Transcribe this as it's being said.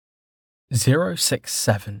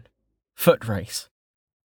067 Footrace.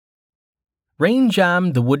 Rain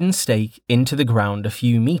jammed the wooden stake into the ground a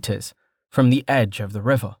few meters from the edge of the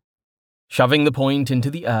river, shoving the point into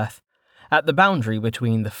the earth at the boundary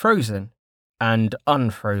between the frozen and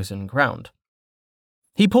unfrozen ground.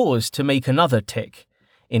 He paused to make another tick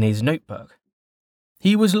in his notebook.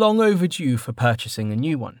 He was long overdue for purchasing a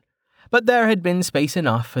new one, but there had been space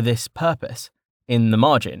enough for this purpose in the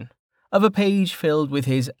margin of a page filled with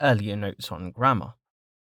his earlier notes on grammar.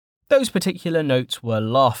 Those particular notes were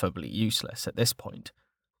laughably useless at this point,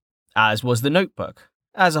 as was the notebook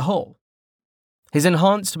as a whole. His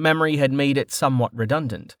enhanced memory had made it somewhat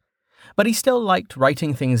redundant, but he still liked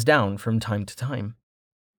writing things down from time to time.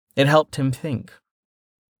 It helped him think.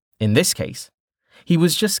 In this case, he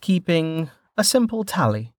was just keeping a simple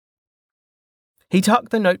tally. He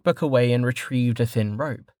tucked the notebook away and retrieved a thin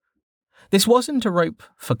rope. This wasn't a rope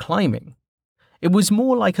for climbing. It was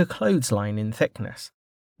more like a clothesline in thickness,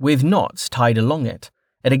 with knots tied along it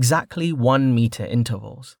at exactly 1 meter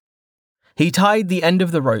intervals. He tied the end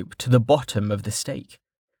of the rope to the bottom of the stake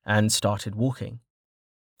and started walking.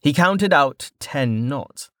 He counted out 10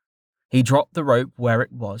 knots. He dropped the rope where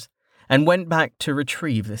it was and went back to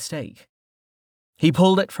retrieve the stake. He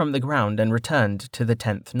pulled it from the ground and returned to the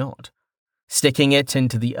 10th knot, sticking it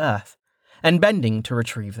into the earth and bending to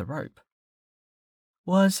retrieve the rope.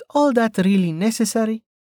 "Was all that really necessary?"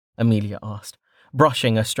 Amelia asked,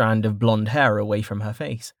 brushing a strand of blonde hair away from her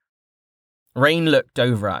face. Rain looked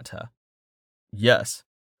over at her. "Yes.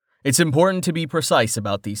 It's important to be precise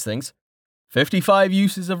about these things. 55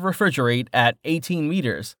 uses of refrigerate at 18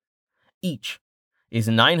 meters each is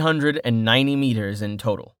 990 meters in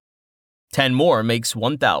total. 10 more makes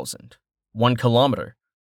 1,000, 1 kilometer.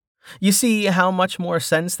 You see how much more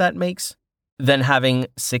sense that makes than having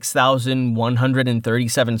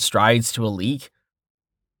 6,137 strides to a league?"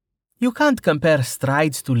 "You can't compare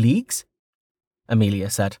strides to leagues," Amelia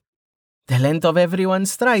said. "The length of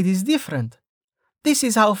everyone's stride is different. This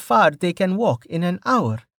is how far they can walk in an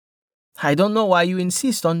hour. I don't know why you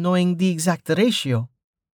insist on knowing the exact ratio."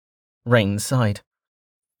 Rain sighed.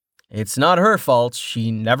 "It's not her fault.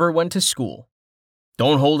 She never went to school.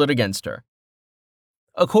 Don't hold it against her."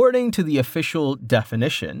 According to the official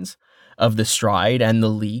definitions of the stride and the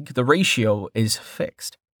league, the ratio is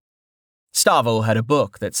fixed. Stavo had a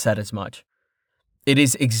book that said as much. It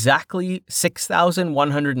is exactly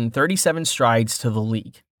 6,137 strides to the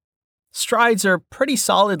league. Strides are pretty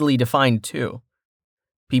solidly defined too.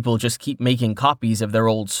 People just keep making copies of their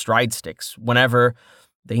old stride sticks whenever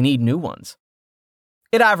they need new ones.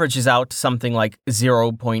 It averages out to something like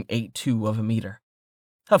 0.82 of a meter.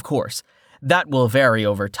 Of course, that will vary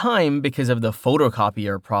over time because of the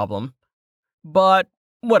photocopier problem. But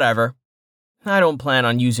whatever. I don't plan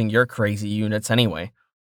on using your crazy units anyway.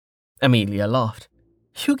 Amelia laughed.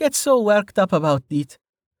 "You get so worked up about it.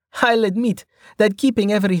 I'll admit that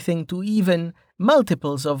keeping everything to even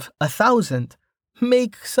multiples of 1,000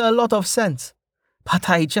 makes a lot of sense. But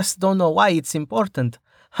I just don't know why it's important,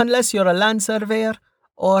 unless you're a land surveyor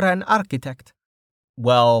or an architect."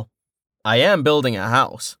 "Well, I am building a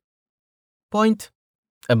house." "Point,"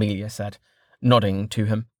 Amelia said, nodding to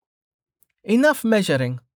him. "Enough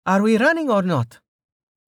measuring. Are we running or not?"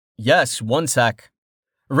 "Yes, 1 sec."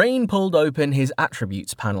 Rain pulled open his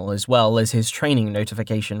attributes panel as well as his training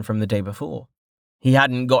notification from the day before. He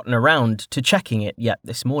hadn't gotten around to checking it yet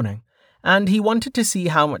this morning, and he wanted to see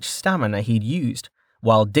how much stamina he'd used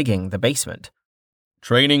while digging the basement.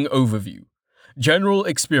 "Training overview. General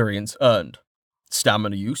experience earned.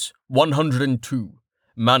 Stamina use, 102.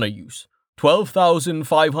 Mana use,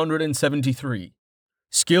 12,573.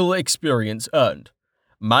 Skill experience earned.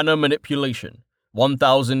 Mana manipulation,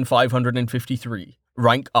 1,553.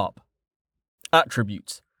 Rank up.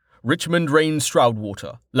 Attributes. Richmond Rain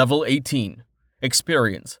Stroudwater, level 18.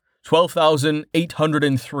 Experience,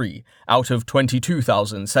 12,803 out of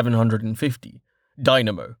 22,750.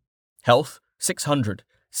 Dynamo. Health, 600.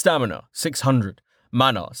 Stamina, 600.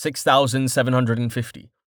 Mana,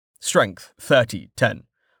 6,750. Strength, 30-10.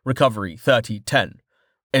 Recovery, 30-10.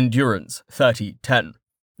 Endurance, 30-10.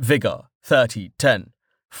 Vigor, 30-10.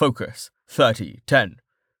 Focus, 30-10.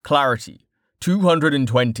 Clarity,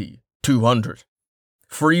 220-200.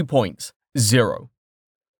 Free points, 0.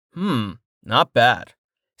 Not bad.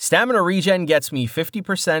 Stamina regen gets me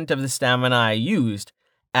 50% of the stamina I used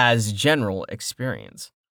as general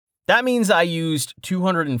experience. That means I used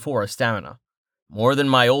 204 stamina, more than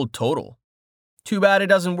my old total. Too bad it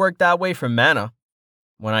doesn't work that way for mana.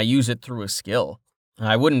 When I use it through a skill,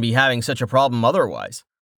 I wouldn't be having such a problem otherwise.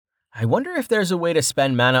 I wonder if there's a way to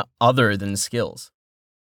spend mana other than skills.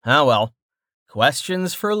 Ah well,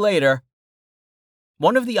 questions for later.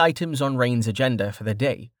 One of the items on Rain's agenda for the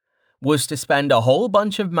day was to spend a whole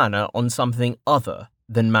bunch of mana on something other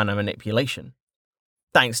than mana manipulation.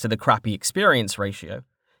 Thanks to the crappy experience ratio,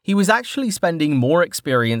 he was actually spending more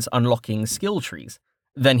experience unlocking skill trees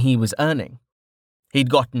than he was earning. He'd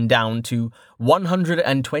gotten down to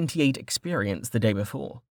 128 experience the day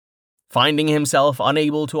before, finding himself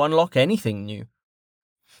unable to unlock anything new.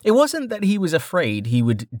 It wasn't that he was afraid he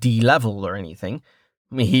would de-level or anything.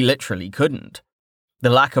 He literally couldn't. The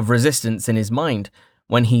lack of resistance in his mind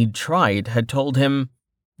when he'd tried had told him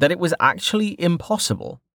that it was actually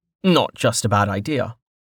impossible, not just a bad idea.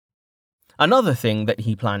 Another thing that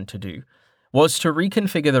he planned to do was to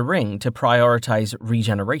reconfigure the ring to prioritize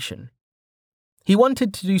regeneration. He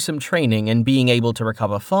wanted to do some training, and being able to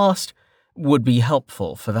recover fast would be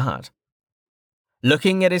helpful for that.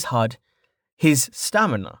 Looking at his HUD, his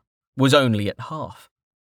stamina was only at half.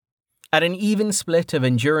 At an even split of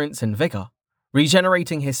endurance and vigor,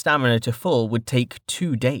 regenerating his stamina to full would take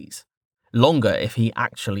 2 days, longer if he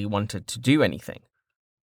actually wanted to do anything.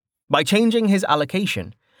 By changing his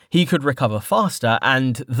allocation, he could recover faster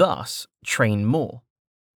and, thus, train more.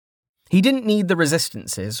 He didn't need the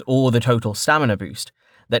resistances or the total stamina boost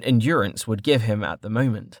that endurance would give him at the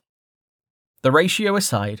moment. The ratio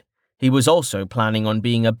aside, he was also planning on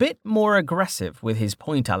being a bit more aggressive with his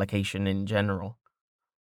point allocation in general.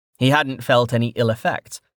 He hadn't felt any ill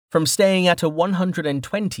effects from staying at a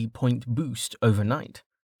 120-point boost overnight.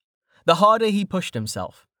 The harder he pushed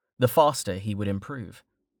himself, the faster he would improve.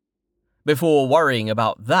 Before worrying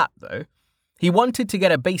about that, though, he wanted to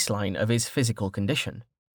get a baseline of his physical condition.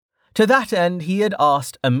 To that end, he had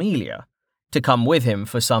asked Amelia to come with him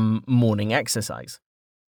for some morning exercise.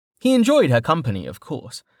 He enjoyed her company, of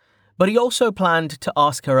course, but he also planned to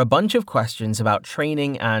ask her a bunch of questions about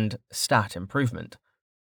training and stat improvement.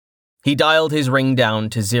 He dialed his ring down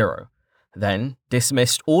to 0, then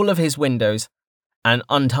dismissed all of his windows and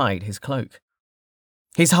untied his cloak.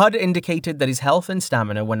 His HUD indicated that his health and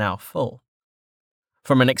stamina were now full.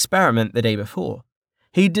 From an experiment the day before,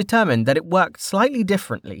 he'd determined that it worked slightly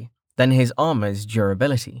differently than his armor's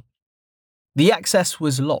durability. The excess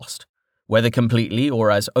was lost, whether completely or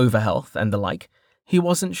as overhealth and the like, he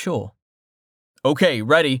wasn't sure. "Okay,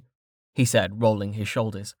 ready," he said, rolling his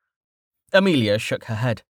shoulders. Amelia shook her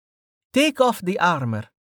head. "Take off the armor."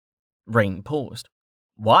 Rain paused.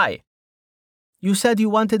 "Why?" "You said you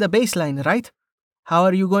wanted a baseline, right? How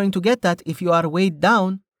are you going to get that if you are weighed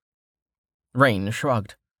down?" Rain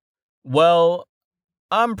shrugged. "Well,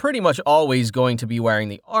 I'm pretty much always going to be wearing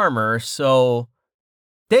the armor, so—"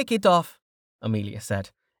 "Take it off," Amelia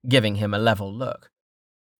said, giving him a level look.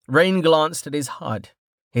 Rain glanced at his HUD,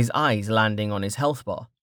 his eyes landing on his health bar.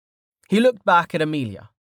 He looked back at Amelia.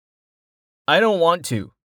 "I don't want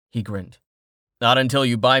to," he grinned. "Not until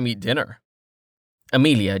you buy me dinner."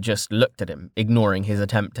 Amelia just looked at him, ignoring his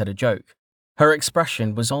attempt at a joke. Her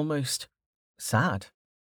expression was almost sad.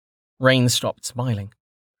 Rain stopped smiling.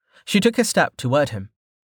 She took a step toward him.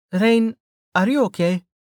 "Rain, are you okay?"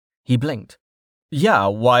 He blinked. "Yeah,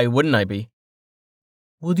 why wouldn't I be?"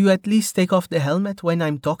 "Would you at least take off the helmet when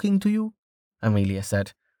I'm talking to you?" Amelia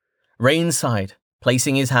said. Rain sighed,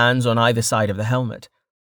 placing his hands on either side of the helmet.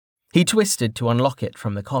 He twisted to unlock it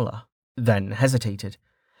from the collar, then hesitated,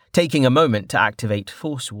 taking a moment to activate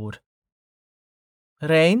Force Ward.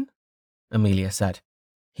 "Rain?" Amelia said.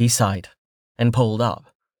 He sighed and pulled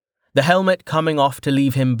up, the helmet coming off to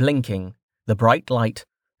leave him blinking, the bright light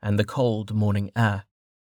and the cold morning air.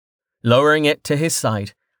 Lowering it to his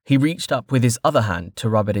side, he reached up with his other hand to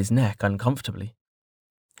rub at his neck uncomfortably.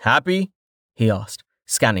 "Happy?" he asked,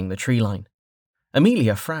 scanning the tree line.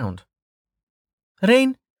 Amelia frowned.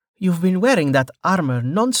 "Rain, you've been wearing that armor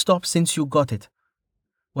non-stop since you got it.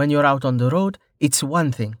 When you're out on the road, it's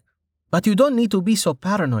one thing, but you don't need to be so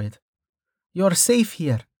paranoid. You're safe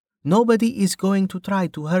here. Nobody is going to try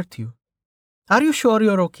to hurt you. Are you sure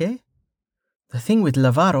you're okay? The thing with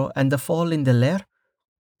Lavaro and the fall in the lair,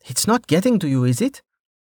 it's not getting to you, is it?"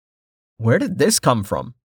 "Where did this come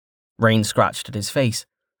from?" Rain scratched at his face.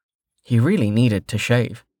 He really needed to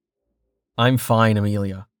shave. "I'm fine,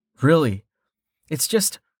 Amelia. Really. It's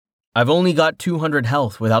just, I've only got 200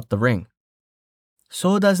 health without the ring."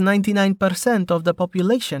 "So does 99% of the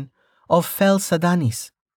population of Fel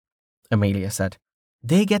Sadanis," Amelia said.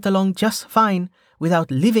 "They get along just fine without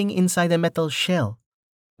living inside a metal shell."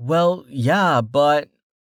 "Well, yeah, but—"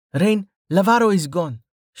 "Rain, Lavaro is gone.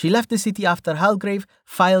 She left the city after Halgrave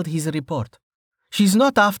filed his report. She's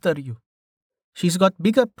not after you. She's got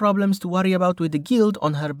bigger problems to worry about with the guild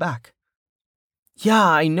on her back." "Yeah,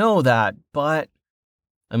 I know that, but—"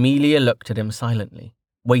 Amelia looked at him silently,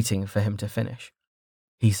 waiting for him to finish.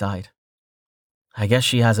 He sighed. I guess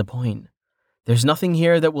she has a point. There's nothing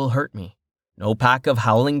here that will hurt me. No pack of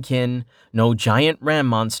howling kin, no giant ram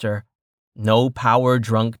monster, no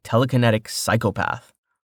power-drunk telekinetic psychopath.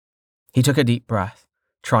 He took a deep breath,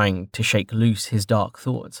 trying to shake loose his dark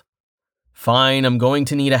thoughts. Fine, I'm going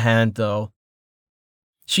to need a hand, though.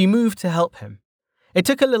 She moved to help him. It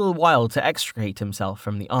took a little while to extricate himself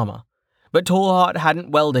from the armor, but Tallheart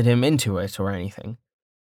hadn't welded him into it or anything.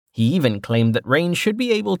 He even claimed that Rain should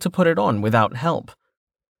be able to put it on without help.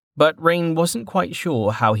 But Rain wasn't quite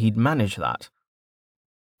sure how he'd manage that.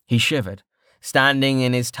 He shivered, standing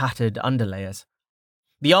in his tattered underlayers.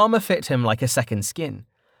 The armor fit him like a second skin,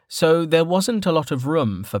 so there wasn't a lot of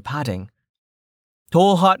room for padding.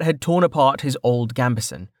 Tallheart had torn apart his old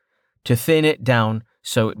gambeson to thin it down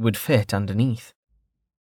so it would fit underneath.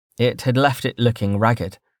 It had left it looking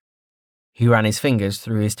ragged. He ran his fingers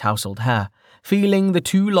through his tousled hair, feeling the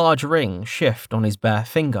two large rings shift on his bare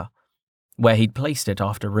finger, where he'd placed it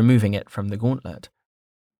after removing it from the gauntlet.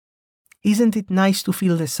 Isn't it nice to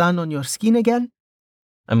feel the sun on your skin again?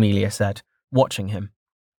 Amelia said, watching him.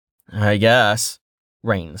 I guess,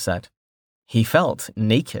 Rain said. He felt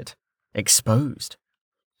naked, exposed.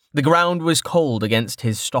 The ground was cold against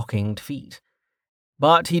his stockinged feet,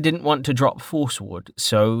 but he didn't want to drop Forcewood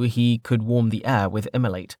so he could warm the air with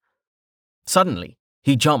Immolate. Suddenly,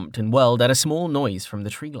 he jumped and whirled at a small noise from the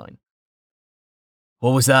tree line.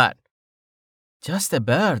 What was that? Just a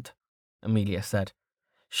bird, Amelia said.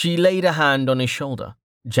 She laid a hand on his shoulder,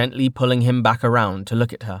 gently pulling him back around to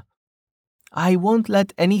look at her. I won't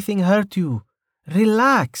let anything hurt you.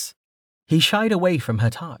 Relax. He shied away from her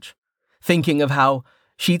touch, thinking of how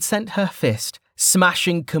she'd sent her fist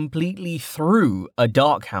smashing completely through a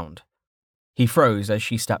darkhound. He froze as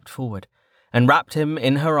she stepped forward and wrapped him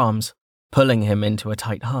in her arms, pulling him into a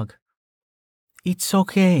tight hug. It's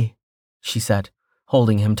okay, she said,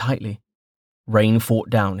 holding him tightly. Rain fought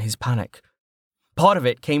down his panic. Part of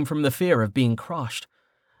it came from the fear of being crushed,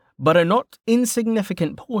 but a not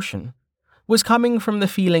insignificant portion was coming from the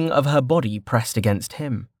feeling of her body pressed against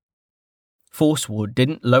him. Forcewood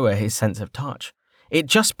didn't lower his sense of touch. It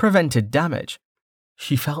just prevented damage.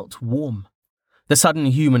 She felt warm, the sudden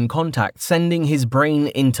human contact sending his brain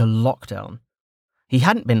into lockdown. He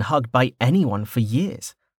hadn't been hugged by anyone for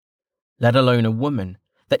years, let alone a woman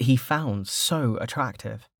that he found so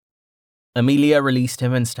attractive. Amelia released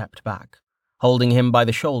him and stepped back, holding him by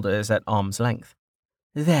the shoulders at arm's length.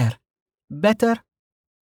 There. Better?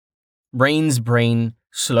 Rain's brain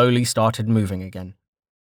slowly started moving again.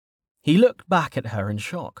 He looked back at her in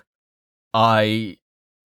shock. I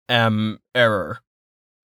am error.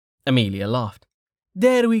 Amelia laughed.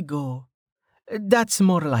 There we go. That's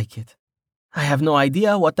more like it. I have no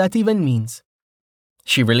idea what that even means.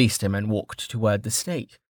 She released him and walked toward the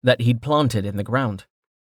stake that he'd planted in the ground.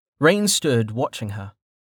 Rain stood watching her.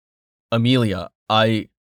 Amelia,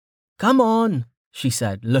 Come on, she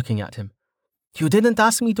said, looking at him. You didn't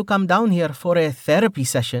ask me to come down here for a therapy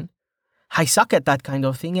session. I suck at that kind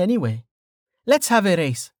of thing anyway. Let's have a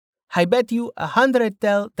race. I bet you 100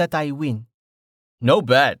 tell that I win. No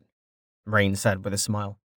bet, Rain said with a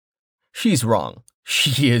smile. She's wrong.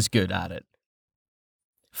 She is good at it.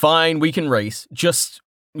 Fine, we can race. Just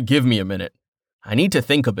give me a minute. I need to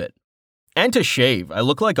think a bit. And to shave. I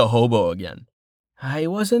look like a hobo again. I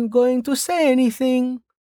wasn't going to say anything,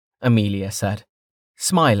 Amelia said,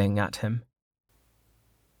 smiling at him.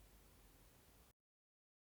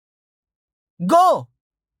 Go!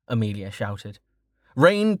 Amelia shouted.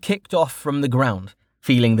 Rain kicked off from the ground,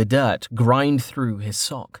 feeling the dirt grind through his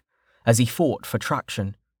sock as he fought for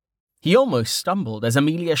traction. He almost stumbled as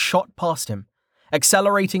Amelia shot past him,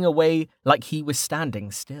 accelerating away like he was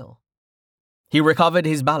standing still. He recovered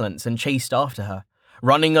his balance and chased after her,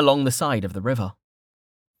 running along the side of the river.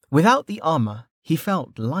 Without the armor, he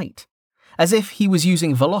felt light, as if he was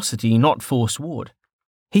using velocity, not force ward.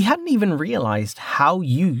 He hadn't even realized how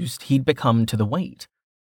used he'd become to the weight.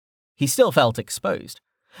 He still felt exposed,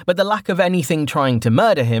 but the lack of anything trying to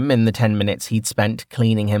murder him in the 10 minutes he'd spent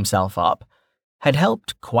cleaning himself up had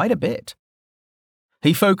helped quite a bit.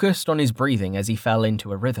 He focused on his breathing as he fell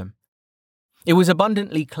into a rhythm. It was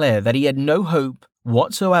abundantly clear that he had no hope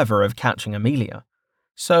whatsoever of catching Amelia,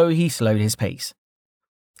 so he slowed his pace.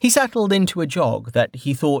 He settled into a jog that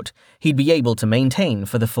he thought he'd be able to maintain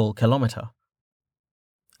for the full kilometer.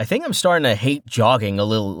 I think I'm starting to hate jogging a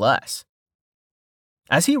little less.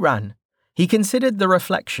 As he ran, he considered the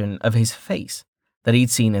reflection of his face that he'd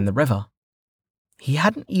seen in the river. He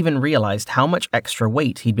hadn't even realized how much extra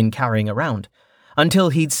weight he'd been carrying around until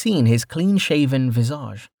he'd seen his clean-shaven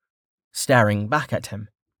visage, staring back at him.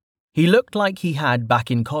 He looked like he had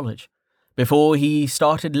back in college, before he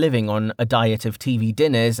started living on a diet of TV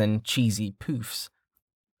dinners and cheesy poofs.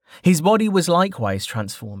 His body was likewise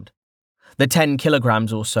transformed. The 10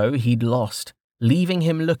 kilograms or so he'd lost, leaving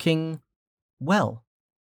him looking, well,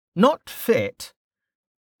 not fit,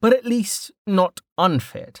 but at least not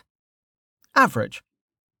unfit. Average.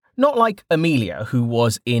 Not like Amelia, who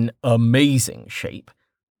was in amazing shape.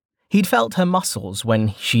 He'd felt her muscles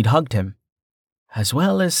when she'd hugged him, as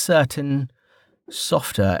well as certain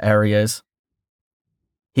softer areas.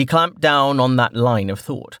 He clamped down on that line of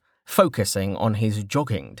thought, focusing on his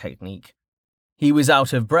jogging technique. He was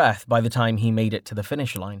out of breath by the time he made it to the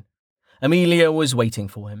finish line. Amelia was waiting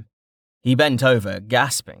for him. He bent over,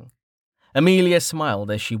 gasping. Amelia smiled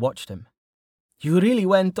as she watched him. "You really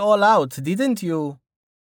went all out, didn't you?"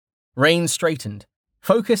 Rain straightened,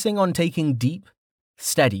 focusing on taking deep,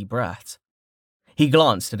 steady breaths. He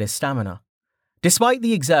glanced at his stamina. Despite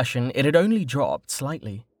the exertion, it had only dropped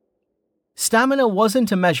slightly. Stamina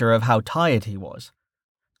wasn't a measure of how tired he was,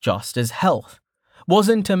 just as health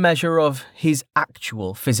wasn't a measure of his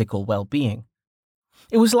actual physical well-being.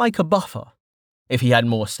 It was like a buffer. If he had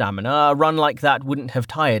more stamina, a run like that wouldn't have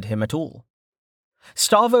tired him at all.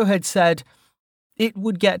 Stavo had said it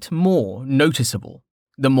would get more noticeable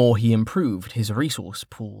the more he improved his resource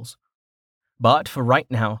pools. But for right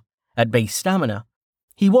now, at base stamina,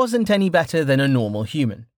 he wasn't any better than a normal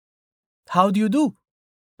human. "How do you do?"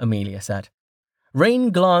 Amelia said.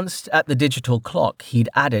 Rain glanced at the digital clock he'd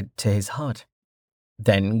added to his HUD,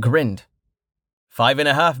 then grinned.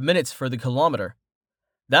 5.5 minutes for the kilometer.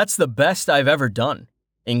 That's the best I've ever done,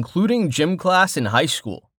 including gym class in high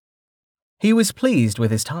school. He was pleased with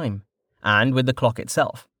his time, and with the clock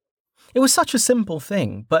itself. It was such a simple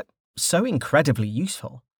thing, but so incredibly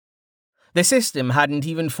useful. The system hadn't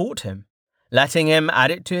even fought him, letting him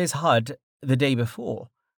add it to his HUD the day before,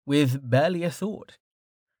 with barely a thought.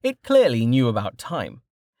 It clearly knew about time.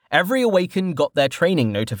 Every Awakened got their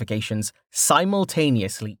training notifications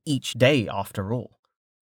simultaneously each day after all.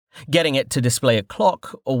 Getting it to display a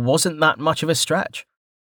clock wasn't that much of a stretch.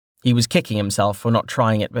 He was kicking himself for not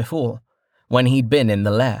trying it before, when he'd been in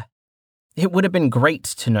the lair. It would have been great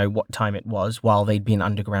to know what time it was while they'd been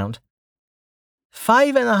underground.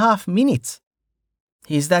 5.5 minutes.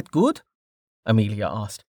 Is that good? Amelia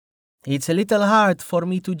asked. It's a little hard for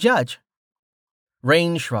me to judge.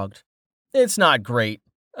 Rain shrugged. It's not great.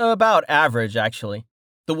 About average, actually.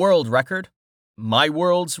 The world record, my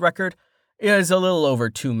world's record, is a little over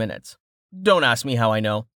 2 minutes. Don't ask me how I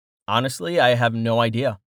know. Honestly, I have no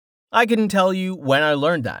idea. I couldn't tell you when I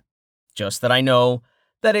learned that. Just that I know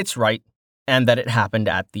that it's right and that it happened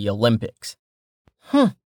at the Olympics.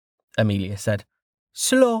 Amelia said.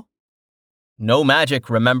 Slow. No magic,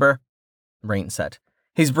 remember? Rain said,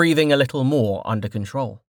 his breathing a little more under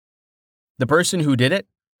control. The person who did it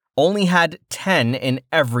only had 10 in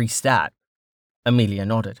every stat. Amelia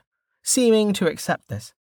nodded, seeming to accept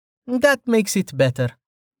this. That makes it better.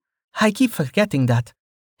 I keep forgetting that.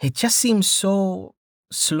 It just seems so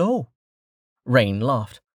slow. Rain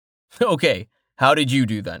laughed. Okay, how did you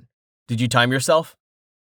do then? Did you time yourself?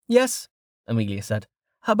 Yes, Amelia said.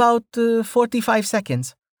 About 45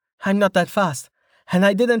 seconds. I'm not that fast, and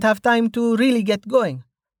I didn't have time to really get going.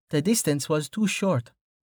 The distance was too short.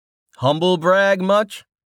 Humble brag much?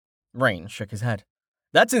 Rain shook his head.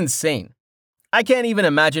 That's insane. I can't even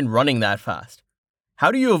imagine running that fast.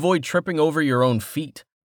 How do you avoid tripping over your own feet?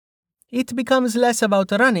 It becomes less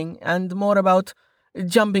about running and more about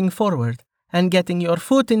jumping forward and getting your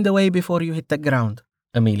foot in the way before you hit the ground,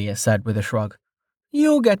 Amelia said with a shrug.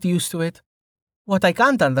 You get used to it. What I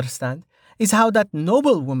can't understand is how that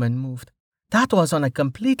noblewoman moved. That was on a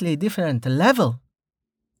completely different level.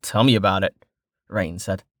 Tell me about it, Rain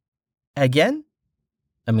said. Again?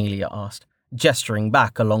 Amelia asked, gesturing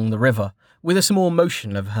back along the river with a small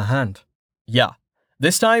motion of her hand. Yeah,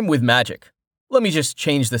 this time with magic. Let me just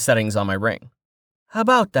change the settings on my ring.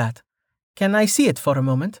 About that. Can I see it for a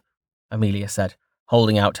moment? Amelia said,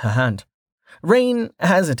 holding out her hand. Rain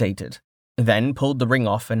hesitated, then pulled the ring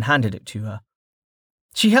off and handed it to her.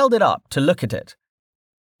 She held it up to look at it.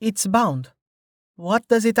 It's bound. What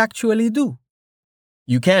does it actually do?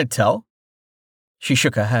 You can't tell? She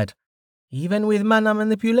shook her head. Even with mana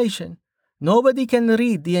manipulation, nobody can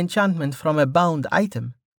read the enchantment from a bound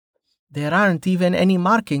item. There aren't even any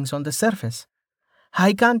markings on the surface.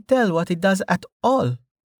 I can't tell what it does at all.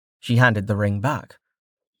 She handed the ring back.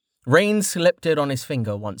 Rain slipped it on his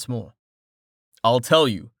finger once more. I'll tell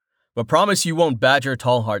you, but promise you won't badger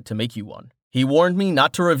Tallheart to make you one. He warned me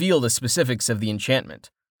not to reveal the specifics of the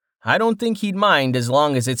enchantment. I don't think he'd mind as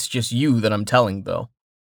long as it's just you that I'm telling, though.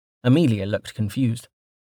 Amelia looked confused.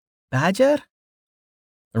 Badger?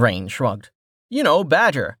 Rain shrugged. You know,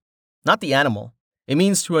 badger. Not the animal. It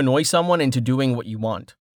means to annoy someone into doing what you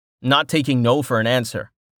want. Not taking no for an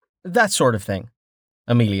answer. That sort of thing.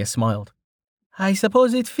 Amelia smiled. I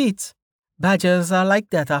suppose it fits. Badgers are like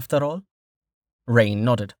that after all. Rain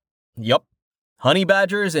nodded. Yup. Honey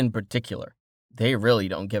badgers in particular. They really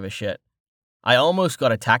don't give a shit. I almost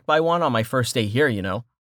got attacked by one on my first day here, you know.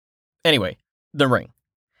 Anyway, the ring.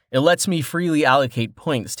 It lets me freely allocate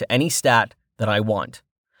points to any stat that I want.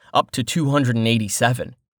 Up to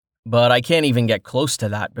 287. But I can't even get close to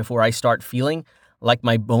that before I start feeling like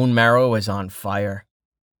my bone marrow is on fire.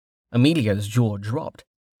 Amelia's jaw dropped.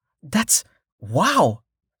 That's... wow!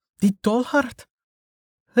 The tall heart.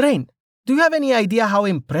 Rain, do you have any idea how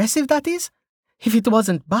impressive that is? If it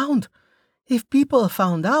wasn't bound, if people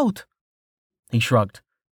found out. He shrugged.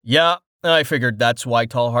 Yeah, I figured that's why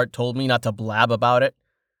Tallheart told me not to blab about it.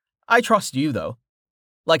 I trust you, though.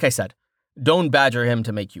 Like I said, don't badger him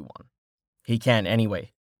to make you one. He can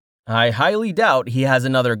anyway. I highly doubt he has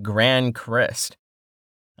another Grand Crest.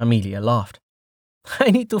 Amelia laughed.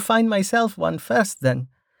 I need to find myself one first, then.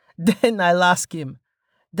 Then I'll ask him.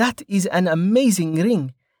 That is an amazing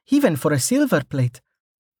ring, even for a silver plate.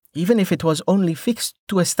 Even if it was only fixed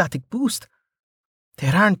to a static boost.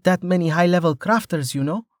 There aren't that many high-level crafters, you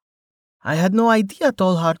know. I had no idea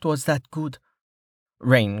Tallheart was that good.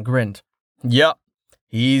 Rain grinned. Yep,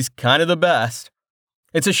 he's kind of the best.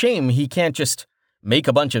 It's a shame he can't just make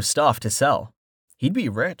a bunch of stuff to sell. He'd be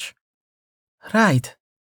rich. Right,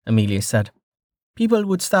 Amelia said. People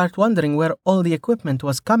would start wondering where all the equipment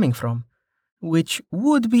was coming from, which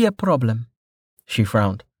would be a problem. She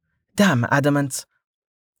frowned. Damn adamants.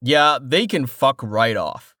 Yeah, they can fuck right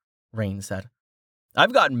off, Rain said.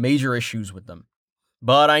 I've got major issues with them,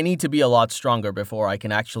 but I need to be a lot stronger before I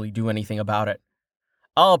can actually do anything about it.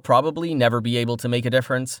 I'll probably never be able to make a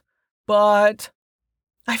difference, but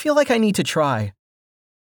I feel like I need to try.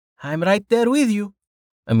 I'm right there with you,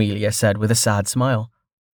 Amelia said with a sad smile.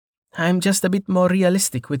 I'm just a bit more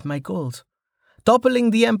realistic with my goals.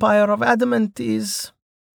 Toppling the Empire of Adamant is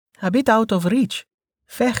a bit out of reach.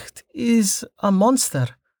 Fecht is a monster,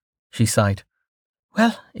 she sighed.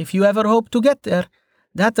 Well, if you ever hope to get there,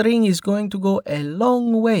 that ring is going to go a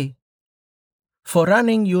long way. For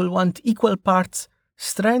running, you'll want equal parts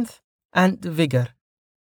strength and vigor.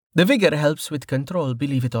 The vigor helps with control,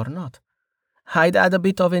 believe it or not. I'd add a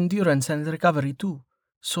bit of endurance and recovery too,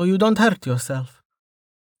 so you don't hurt yourself.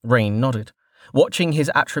 Rain nodded, watching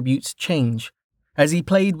his attributes change as he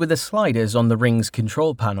played with the sliders on the ring's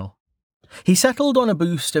control panel. He settled on a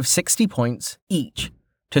boost of 60 points each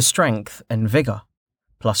to strength and vigor,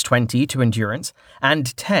 plus 20 to endurance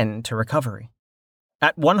and 10 to recovery.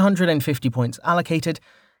 At 150 points allocated,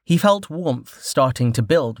 he felt warmth starting to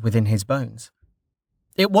build within his bones.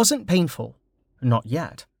 It wasn't painful, not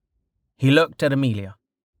yet. He looked at Amelia.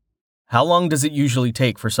 How long does it usually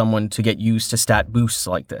take for someone to get used to stat boosts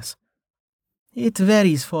like this? It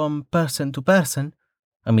varies from person to person,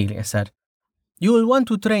 Amelia said. You'll want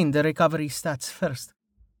to train the recovery stats first.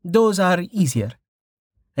 Those are easier.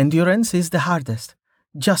 Endurance is the hardest,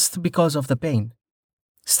 just because of the pain.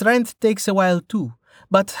 Strength takes a while too,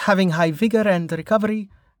 but having high vigor and recovery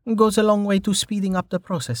goes a long way to speeding up the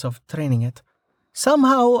process of training it.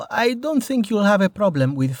 Somehow, I don't think you'll have a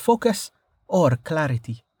problem with focus or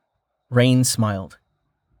clarity. Rain smiled.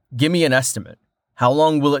 Give me an estimate. How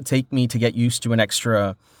long will it take me to get used to an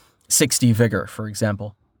extra 60 vigor, for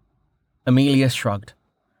example? Amelia shrugged.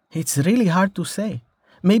 It's really hard to say.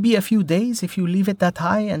 Maybe a few days if you leave it that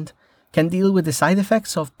high and can deal with the side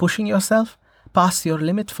effects of pushing yourself past your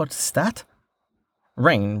limit for the stat.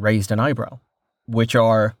 Rain raised an eyebrow. Which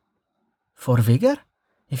are? For vigor?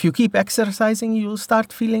 If you keep exercising, you'll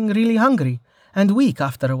start feeling really hungry and weak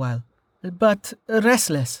after a while. But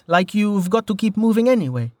restless, like you've got to keep moving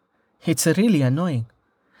anyway. It's really annoying.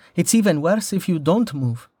 It's even worse if you don't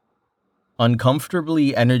move.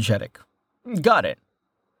 Uncomfortably energetic. Got it.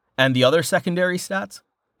 And the other secondary stats?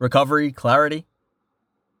 Recovery, clarity?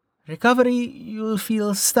 Recovery, you'll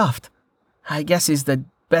feel stuffed, I guess is the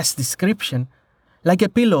best description. Like a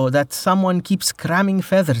pillow that someone keeps cramming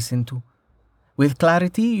feathers into. With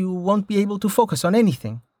clarity, you won't be able to focus on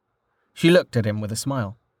anything. She looked at him with a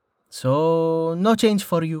smile. So, no change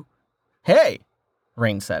for you. Hey,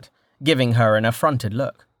 Rain said, giving her an affronted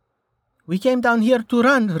look. We came down here to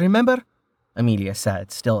run, remember? Amelia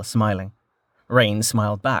said, still smiling. Rain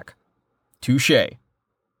smiled back. Touché.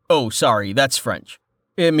 Oh, sorry, that's French.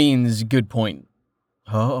 It means good point.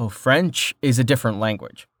 Oh, French is a different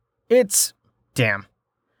language. It's... damn.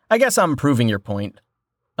 I guess I'm proving your point.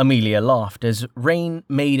 Amelia laughed as Rain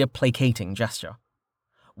made a placating gesture.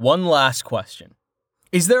 One last question.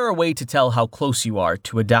 Is there a way to tell how close you are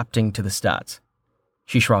to adapting to the stats?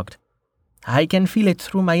 She shrugged. I can feel it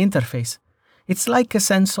through my interface. It's like a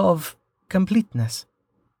sense of completeness.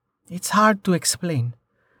 It's hard to explain.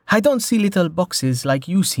 I don't see little boxes like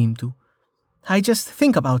you seem to. I just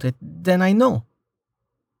think about it, then I know.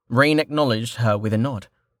 Rain acknowledged her with a nod.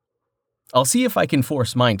 I'll see if I can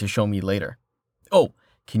force mine to show me later. Oh,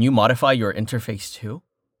 can you modify your interface too?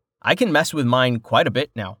 I can mess with mine quite a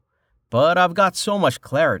bit now, but I've got so much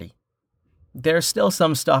clarity. There's still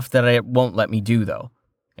some stuff that it won't let me do, though.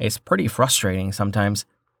 It's pretty frustrating sometimes.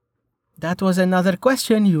 That was another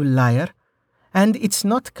question, you liar. And it's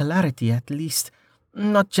not clarity, at least.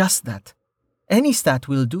 Not just that. Any stat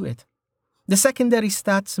will do it. The secondary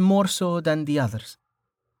stats more so than the others.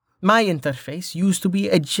 My interface used to be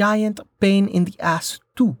a giant pain in the ass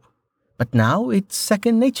too, but now it's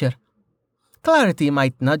second nature. Clarity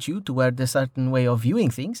might nudge you toward a certain way of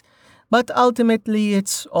viewing things, but ultimately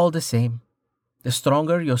it's all the same. The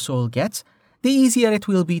stronger your soul gets, the easier it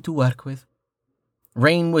will be to work with.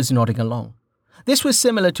 Rain was nodding along. This was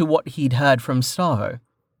similar to what he'd heard from Stavo,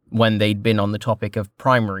 when they'd been on the topic of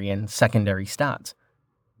primary and secondary stats.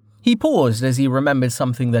 He paused as he remembered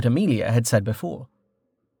something that Amelia had said before.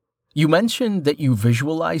 You mentioned that you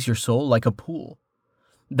visualize your soul like a pool,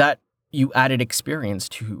 that you added experience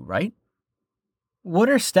to, right? What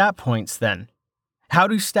are stat points then? How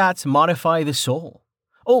do stats modify the soul?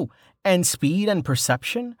 Oh, and speed and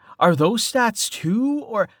perception? Are those stats too,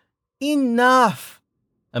 or... Enough,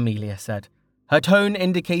 Amelia said, her tone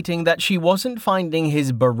indicating that she wasn't finding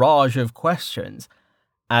his barrage of questions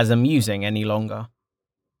as amusing any longer.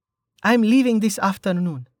 I'm leaving this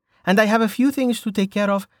afternoon, and I have a few things to take care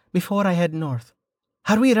of before I head north.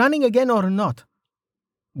 Are we running again or not?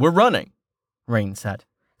 We're running, Rain said,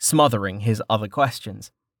 smothering his other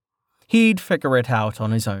questions. He'd figure it out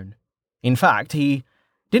on his own. In fact, he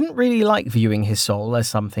didn't really like viewing his soul as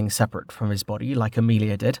something separate from his body like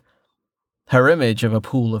Amelia did. Her image of a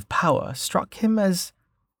pool of power struck him as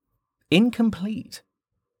incomplete.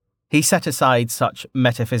 He set aside such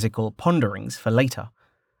metaphysical ponderings for later,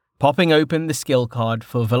 popping open the skill card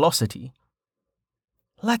for velocity.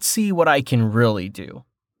 Let's see what I can really do.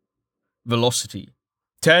 Velocity.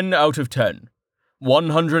 10 out of 10.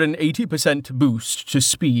 180% boost to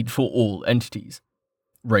speed for all entities.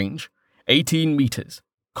 Range. 18 meters.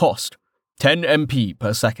 Cost. 10 MP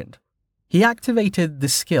per second. He activated the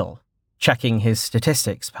skill, checking his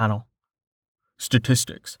statistics panel.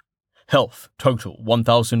 Statistics. Health total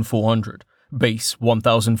 1,400. Base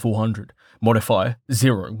 1,400. Modifier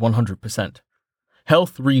 0 100%.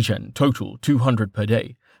 Health regen total 200 per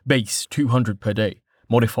day. Base 200 per day.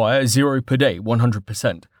 Modifier 0 per day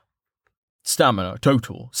 100%. Stamina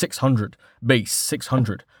total 600. Base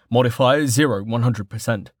 600. Modifier 0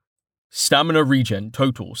 100%. Stamina regen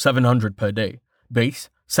total 700 per day. Base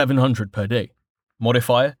 700 per day.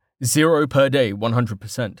 Modifier 0 per day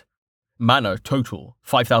 100%. Mana total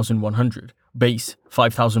 5,100. Base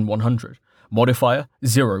 5,100. Modifier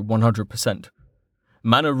 0 100%.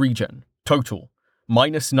 Mana regen total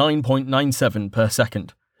minus 9.97 per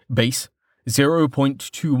second. Base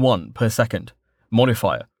 0.21 per second.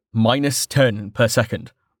 Modifier minus 10 per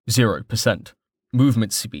second. 0%.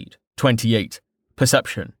 Movement speed 28.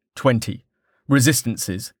 Perception 20.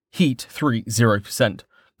 Resistances heat 3 0%.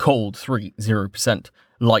 Cold 3 0%.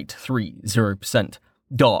 Light 3 0%.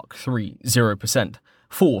 Dark 3 0%.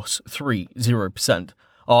 Force 3 0%.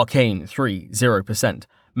 Arcane 3 0%.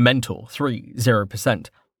 Mental 3 0%.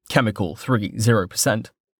 Chemical 3 0%.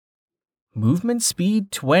 Movement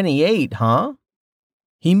speed 28, huh?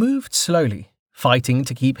 He moved slowly, fighting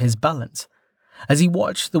to keep his balance, as he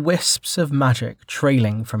watched the wisps of magic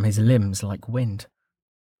trailing from his limbs like wind.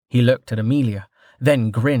 He looked at Amelia,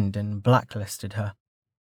 then grinned and blacklisted her.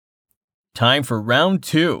 Time for round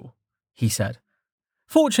 2, he said.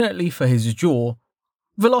 Fortunately for his jaw,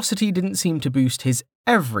 velocity didn't seem to boost his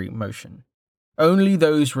every motion, only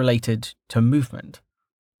those related to movement.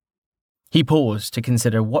 He paused to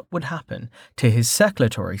consider what would happen to his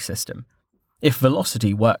circulatory system if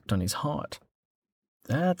velocity worked on his heart.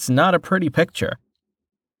 That's not a pretty picture.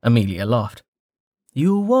 Amelia laughed.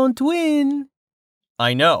 You won't win.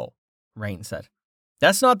 I know, Rain said.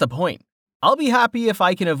 That's not the point. I'll be happy if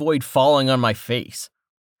I can avoid falling on my face.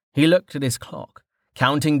 He looked at his clock,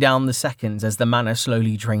 counting down the seconds as the mana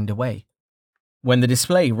slowly drained away. When the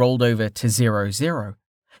display rolled over to 00,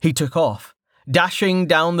 he took off, dashing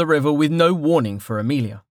down the river with no warning for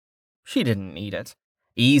Amelia. She didn't need it,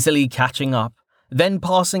 easily catching up, then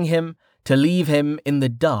passing him to leave him in the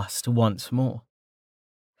dust once more.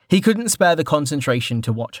 He couldn't spare the concentration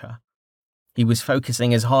to watch her. He was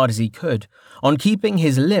focusing as hard as he could on keeping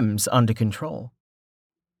his limbs under control.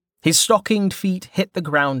 His stockinged feet hit the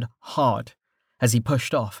ground hard as he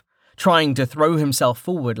pushed off, trying to throw himself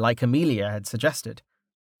forward like Amelia had suggested.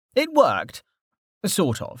 It worked,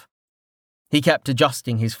 sort of. He kept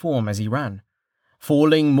adjusting his form as he ran,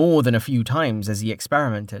 falling more than a few times as he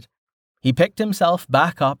experimented. He picked himself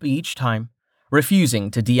back up each time,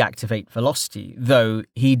 refusing to deactivate velocity, though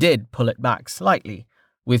he did pull it back slightly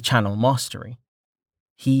with channel mastery.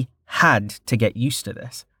 He had to get used to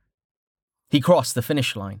this. He crossed the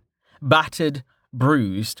finish line, battered,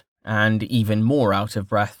 bruised, and even more out of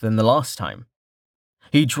breath than the last time.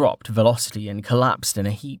 He dropped velocity and collapsed in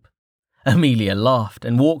a heap. Amelia laughed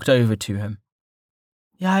and walked over to him.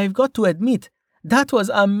 Yeah, I've got to admit, that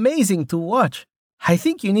was amazing to watch. I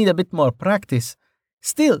think you need a bit more practice.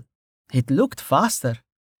 Still, it looked faster.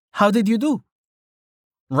 How did you do?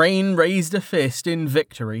 Rain raised a fist in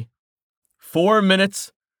victory. 4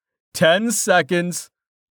 minutes, 10 seconds,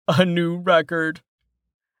 a new record.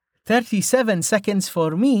 37 seconds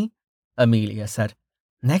for me, Amelia said.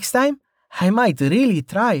 Next time, I might really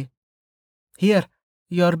try. Here,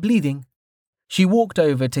 you're bleeding. She walked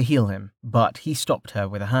over to heal him, but he stopped her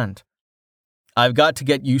with a hand. I've got to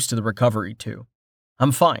get used to the recovery too.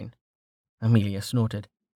 I'm fine. Amelia snorted.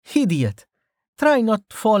 Idiot. Try not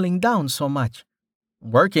falling down so much.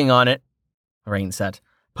 Working on it, Rain said,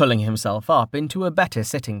 pulling himself up into a better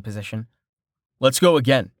sitting position. Let's go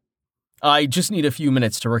again. I just need a few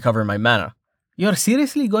minutes to recover my mana. You're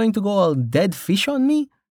seriously going to go all dead fish on me?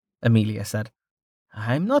 Amelia said.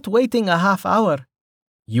 I'm not waiting a half hour.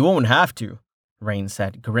 You won't have to, Rain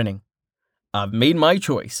said, grinning. I've made my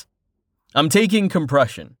choice. I'm taking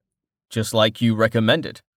compression, just like you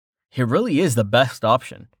recommended. It really is the best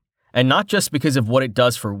option, and not just because of what it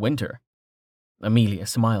does for winter. Amelia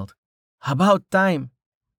smiled. About time.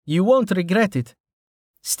 You won't regret it.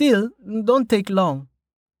 Still, don't take long.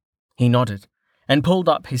 He nodded and pulled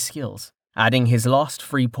up his skills, adding his last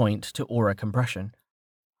free point to aura compression.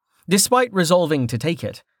 Despite resolving to take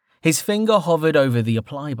it, his finger hovered over the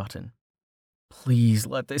apply button. Please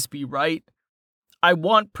let this be right. I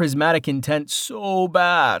want prismatic intent so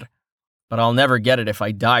bad, but I'll never get it if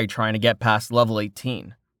I die trying to get past level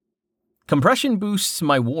 18. Compression boosts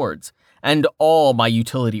my wards and all my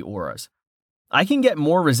utility auras. I can get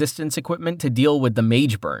more resistance equipment to deal with the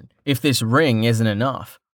mage burn if this ring isn't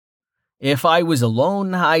enough. If I was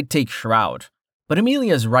alone, I'd take Shroud, but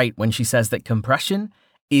Amelia's right when she says that compression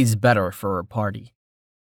is better for her party.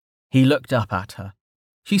 He looked up at her.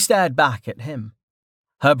 She stared back at him,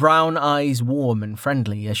 her brown eyes warm and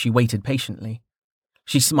friendly as she waited patiently.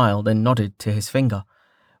 She smiled and nodded to his finger,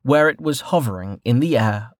 where it was hovering in the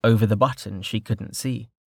air over the button she couldn't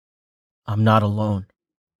see. I'm not alone.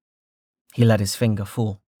 He let his finger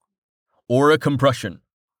fall. Aura compression,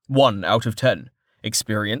 1 out of 10.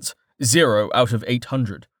 Experience, 0 out of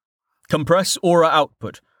 800. Compress aura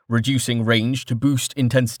output, reducing range to boost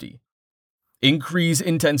intensity. Increase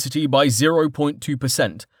intensity by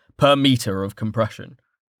 0.2% per meter of compression.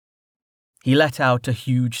 He let out a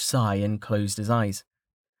huge sigh and closed his eyes.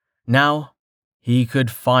 Now, he could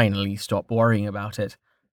finally stop worrying about it.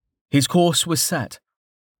 His course was set.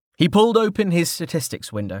 He pulled open his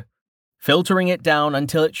statistics window, filtering it down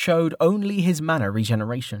until it showed only his mana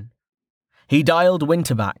regeneration. He dialed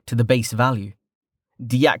Winter back to the base value,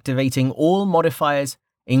 deactivating all modifiers,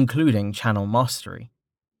 including Channel Mastery.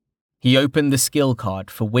 He opened the skill card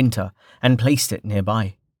for Winter and placed it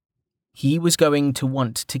nearby. He was going to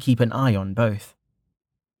want to keep an eye on both.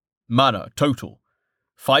 Mana total,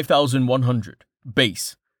 5,100.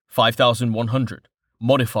 Base, 5,100.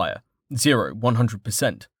 Modifier, 0,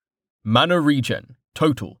 100%. Mana regen,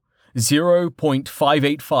 total,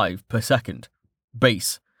 0.585 per second.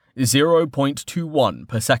 Base, 0.21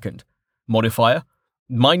 per second. Modifier,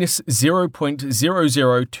 minus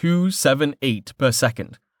 0.00278 per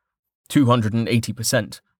second.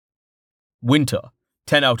 280%. Winter,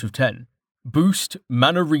 10 out of 10. Boost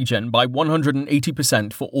mana regen by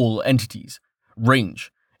 180% for all entities.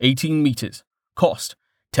 Range, 18 meters. Cost,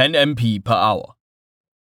 10 MP per hour.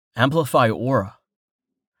 Amplify aura.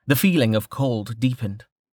 The feeling of cold deepened.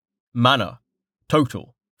 Mana,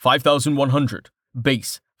 total, 5,100.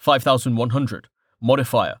 Base, 5,100.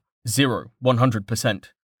 Modifier, 0, 100%.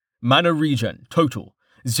 Mana regen, total,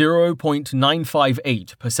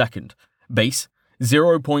 0.958 per second. Base,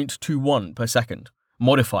 0.21 per second.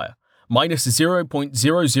 Modifier, minus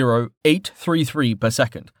 0.00833 per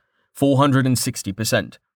second.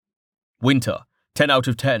 460%. Winter, 10 out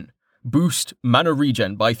of 10. Boost mana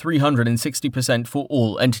regen by 360% for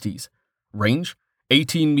all entities. Range,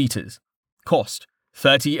 18 meters. Cost,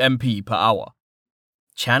 30 MP per hour.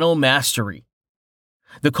 Channel mastery.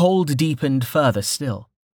 The cold deepened further still,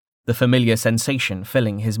 the familiar sensation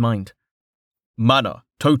filling his mind. Mana,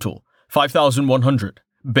 total, 5,100.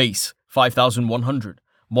 Base, 5,100.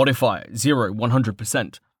 Modifier, 0,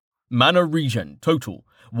 100%. Mana regen, total,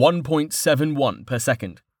 1.71 per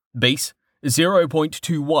second. Base,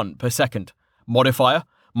 0.21 per second. Modifier,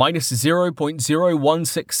 minus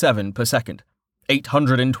 0.0167 per second.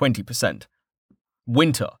 820%.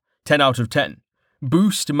 Winter, 10 out of 10.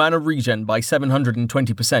 Boost mana regen by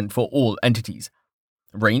 720% for all entities.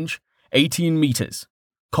 Range, 18 meters.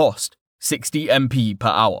 Cost, 60 MP per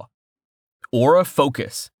hour. Aura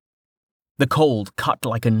focus. The cold cut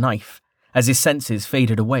like a knife as his senses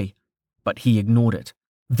faded away, but he ignored it.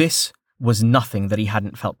 This was nothing that he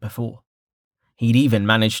hadn't felt before. He'd even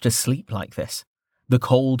managed to sleep like this. The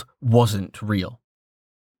cold wasn't real.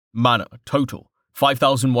 Mana, total,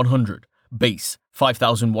 5,100. Base,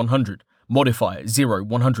 5,100. Modifier, 0,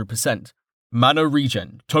 100%. Mana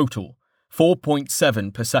regen, total,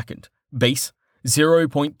 4.7 per second. Base,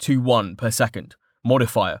 0.21 per second.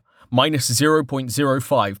 Modifier, minus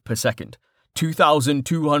 0.05 per second.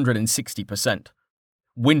 2,260%.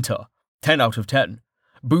 Winter, 10 out of 10.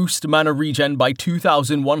 Boost mana regen by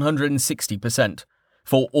 2,160%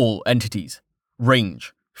 for all entities.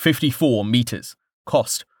 Range, 54 meters.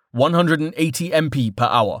 Cost, 180 MP per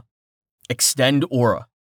hour. Extend aura.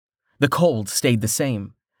 The cold stayed the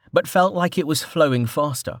same, but felt like it was flowing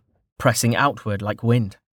faster, pressing outward like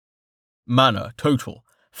wind. Mana, total,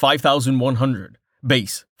 5,100.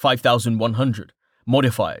 Base, 5,100.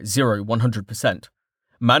 Modifier, 0, 100%.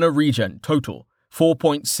 Mana regen, total,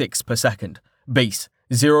 4.6 per second. Base,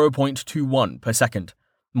 0.21 per second.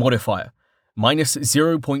 Modifier, minus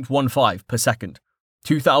 0.15 per second.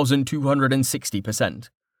 2,260%.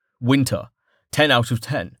 Winter, 10 out of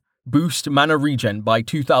 10. Boost mana regen by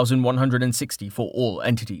 2,160 for all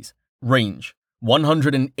entities. Range,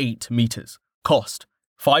 108 meters. Cost,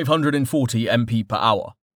 540 MP per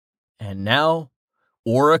hour. And now,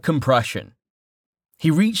 aura compression.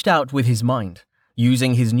 He reached out with his mind,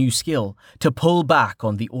 using his new skill to pull back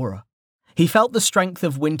on the aura. He felt the strength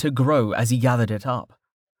of winter grow as he gathered it up,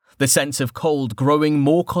 the sense of cold growing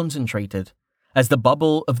more concentrated as the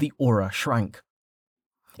bubble of the aura shrank.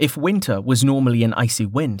 If winter was normally an icy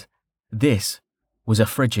wind, this was a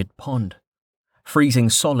frigid pond, freezing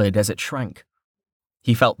solid as it shrank.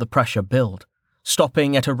 He felt the pressure build,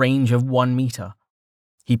 stopping at a range of 1 meter.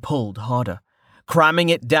 He pulled harder, cramming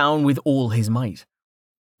it down with all his might.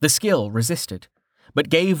 The skill resisted, but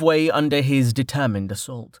gave way under his determined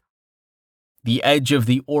assault. The edge of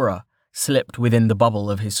the aura slipped within the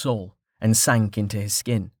bubble of his soul and sank into his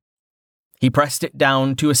skin. He pressed it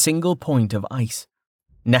down to a single point of ice,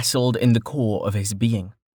 nestled in the core of his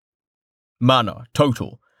being. Mana,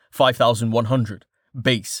 total, 5,100.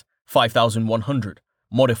 Base, 5,100.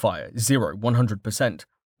 Modifier, 0, 100%.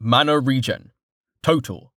 Mana regen,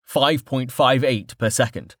 total, 5.58 per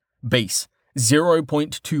second. Base,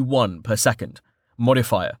 0.21 per second.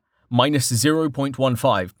 Modifier, minus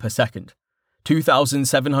 0.15 per second.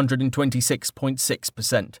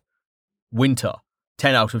 2,726.6%. Winter,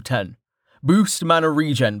 10 out of 10. Boost mana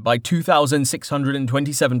regen by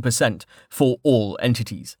 2,627% for all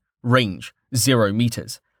entities. Range, 0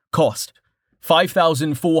 meters. Cost,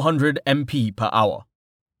 5,400 MP per hour.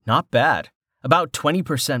 Not bad. About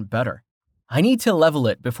 20% better. I need to level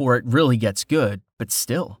it before it really gets good, but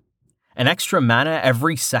still. An extra mana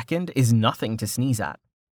every second is nothing to sneeze at.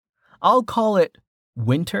 I'll call it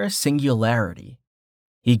Winter Singularity.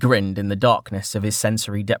 He grinned in the darkness of his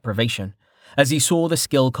sensory deprivation as he saw the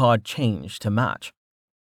skill card change to match.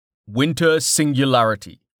 Winter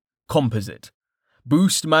Singularity. Composite.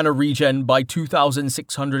 Boost mana regen by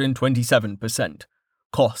 2,627%.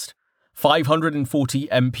 Cost, 540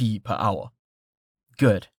 MP per hour.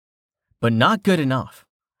 Good. But not good enough.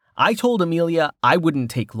 I told Amelia I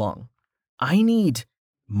wouldn't take long. I need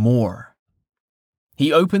more.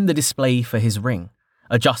 He opened the display for his ring,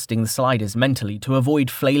 adjusting the sliders mentally to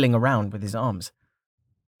avoid flailing around with his arms.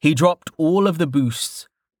 He dropped all of the boosts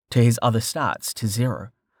to his other stats to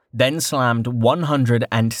 0, then slammed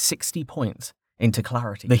 160 points into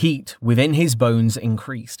clarity. The heat within his bones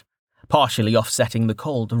increased, partially offsetting the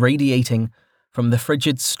cold radiating from the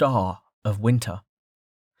frigid star of winter.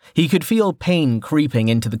 He could feel pain creeping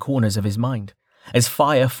into the corners of his mind as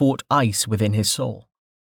fire fought ice within his soul.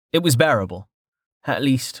 It was bearable, at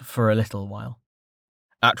least for a little while.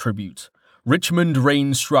 Attributes: Richmond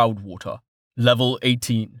Rain Shroudwater, level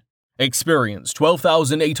 18. Experience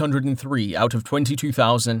 12,803 out of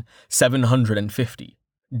 22,750.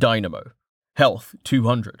 Dynamo. Health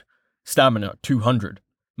 200. Stamina 200.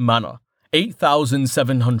 Mana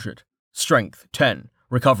 8,700. Strength 10.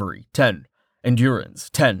 Recovery 10. Endurance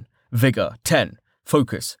 10. Vigor 10.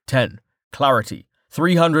 Focus 10. Clarity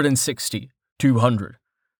 360. 200.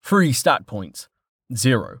 Free stat points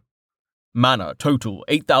 0. Mana total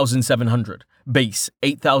 8,700. Base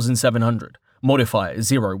 8,700. Modifier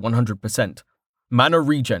 0 100%. Mana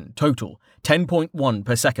regen total 10.1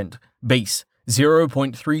 per second. Base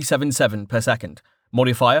 0.377 per second.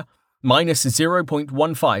 Modifier minus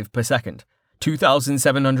 0.15 per second.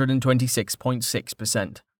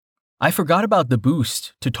 2,726.6%. I forgot about the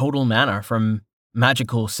boost to total mana from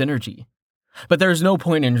Magical Synergy. But there's no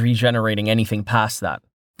point in regenerating anything past that.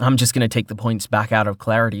 I'm just going to take the points back out of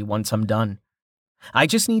Clarity once I'm done. I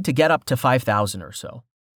just need to get up to 5,000 or so.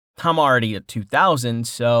 I'm already at 2,000,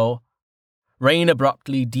 so... Rain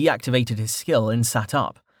abruptly deactivated his skill and sat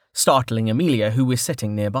up, startling Amelia, who was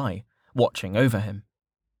sitting nearby, watching over him.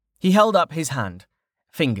 He held up his hand,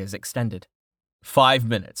 fingers extended. 5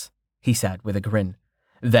 minutes, he said with a grin,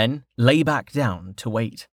 then lay back down to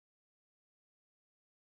wait.